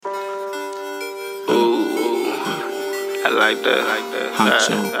I like that.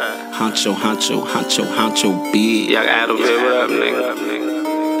 Honcho, big. Young Adamsville, what up,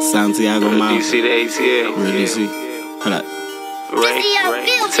 nigga? Santiago, my DC the ATL. real DC. Hold up.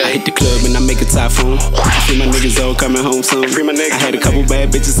 I hit the club and I make a Typhoon. I see my niggas all coming home soon. I had a couple bad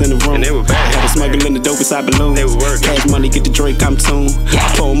bitches in the room. And they were bad. I had a smuggling the dope inside balloons. They were working. Cash money, get the Drake, I'm tuned. I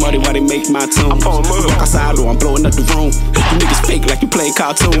pour money while they make my tune. pouring money. Walk outside or I'm blowing up the room. You niggas fake like you playing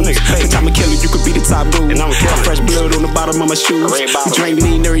cartoons. Bitch, I'm a killer, you could be the top boo. And I'm a killer. Fresh blood on the bottom of my shoes. Red bottom. You drink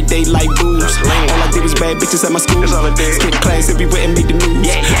lean every day like booze. All I did was bad bitches at my school. That's all I did. Skip class every way and make the news.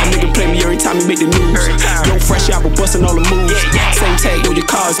 A nigga play me every time he make the news. Every time. Yo, fresh out, but busting all the moves. Same tag on your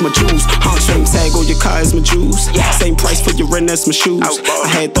car is my jewels. Same tag on your car is my jewels. Same price for your rent, that's my shoes. I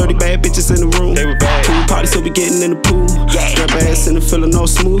had 30 bad bitches in the room. They were bad. Pool party, so we getting in the pool. Grab her ass and the feeling all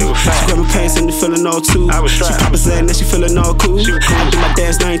smooth. She grab my pants and the feeling all too. She pop his ass and she feeling all cool. I do my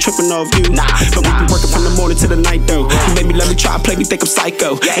dance, now I ain't tripping off you. But we be working from the morning to the night though. You made me let me try to play me, think I'm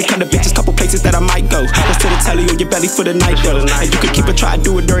psycho. Ain't come to bitches, couple places that I might go. Let's to the telly on your belly for the night though. And you can keep it, try to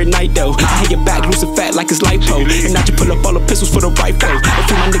do it during night though. I hit your back, losing fat like it's lipo. And now you pull up all the pistols for the rifle. And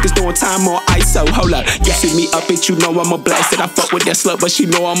for my niggas doing time on ISO. Hold up, you see me up it, you know I'm a blasted. I fuck with that slut, but she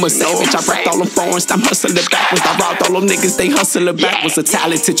know I'm a savage. I wrecked all them foreigns, I'm hustling backwards. I robbed all them niggas, they hustling backwards. A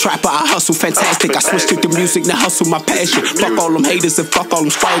talented trapper, I hustle fantastic. I switched to the music, now hustle my passion. Fuck all them haters and fuck all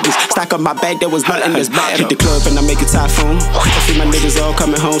them spiders. Stack up my bag, there was nothing that's bad. Hit the club and I make a Typhoon. I see my niggas all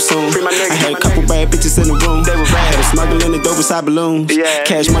coming home soon. I had a couple bad bitches in the room. They were bad. Had a smuggling the dope inside balloons.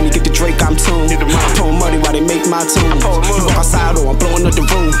 Cash money, get the Drake, I'm tuned. I'm pouring money while they make my tune. You walk outside or I'm blowing up the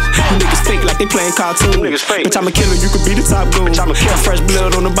room. You niggas fake like they playing cartoons. Bitch, I'm a killer, you could be the top goon. Fresh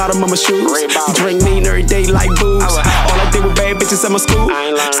blood on the bottom of my shoes. You drink lean every day like booze. All I did was bad bitches at my school.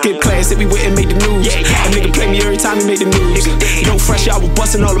 Skip class if we went and made the news. A nigga play me every time he made the news. Yo, fresh out, we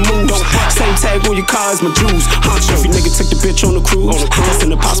busting all the moves. Same tag on your car as my jewels. Every nigga took the bitch on the cruise. That's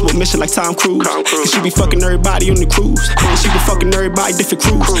an impossible mission like Tom Cruise. Cause she be fucking everybody on the cruise. And she be fucking everybody different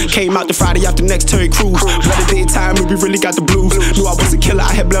crews. Came out the Friday after next Terry Crews. Blooded daytime and we really got the blues. Knew I was a killer,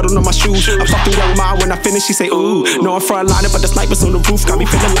 I had blood on my shoes. I fucking young ma when I finish, she say ooh. No, I'm front line, but the snipers on the roof. Got me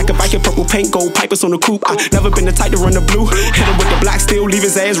feeling like a Viking, purple paint, gold pipers on the coupe. I never been the type to run the blue. Hit him with the black steel, leave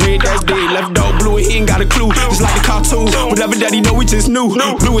his ass red, that's big. Left dog blue and he ain't got a clue. Just like the cartoon, whatever that he know, we just knew.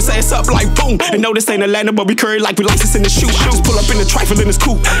 Blew his ass up like boom. And no, this ain't Atlanta, but we curry like we license in the shoe. I just pull up in the trifle in his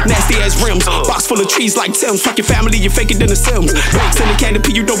coupe. Nasty ass rims, box full of trees like Tim's. Fuck your family, you fake it than the Sims. Brakes in the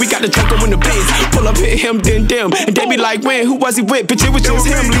canopy, you know we got the Draco in the bins. Pull up, hit him, then them. And they be like, when, who was he with? Bitch, it was just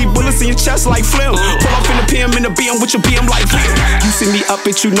him. Leave bullets in your chest like Flim. Pull up in the PM in the BM with your BM like him. You see me up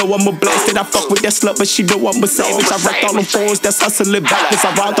it, you know I'm a blasted. I fuck with that slut, but she know I'm a savage. I wrecked all them phones, that's hustling backwards.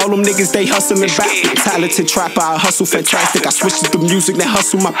 I robbed all them niggas, they hustling backwards. Talented trapper, I hustle fantastic. I switched to the music, now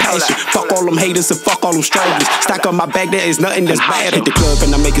hustle my passion. Fuck all them haters and fuck all them stragglers. Stack on my back, there is nothing that's bad. Hit the club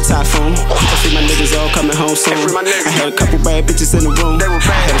and I make a Typhoon. I see my niggas all coming home soon. I had a couple bad bitches in the room.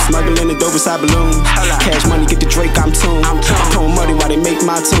 Had a smuggling the dope inside balloons. Cash money, get the Drake, I'm tuned. I'm pouring money while they make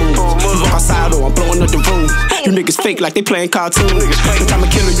my tune. You walk outside or I'm blowing up the room. You niggas fake like they playing cartoons. Bitch, I'm a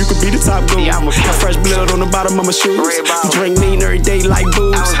killer, you could be the top goon. Fresh blood on the bottom of my shoes. You drink lean every day like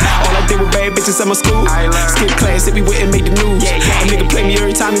booze. All I did was bad bitches at my school. Skip class if we went and made the news. A nigga play me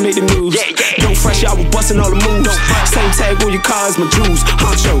every time he made the news. Yo, fresh out, we busting all the moves. Same tag on your car as my jewels.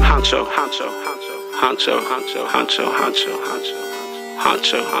 Honcho.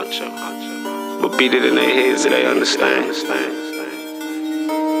 But beat it in their heads so they understand.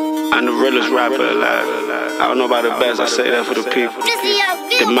 I'm the realest rapper alive. I don't know about the best, I say that for the people.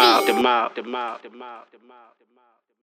 The mob.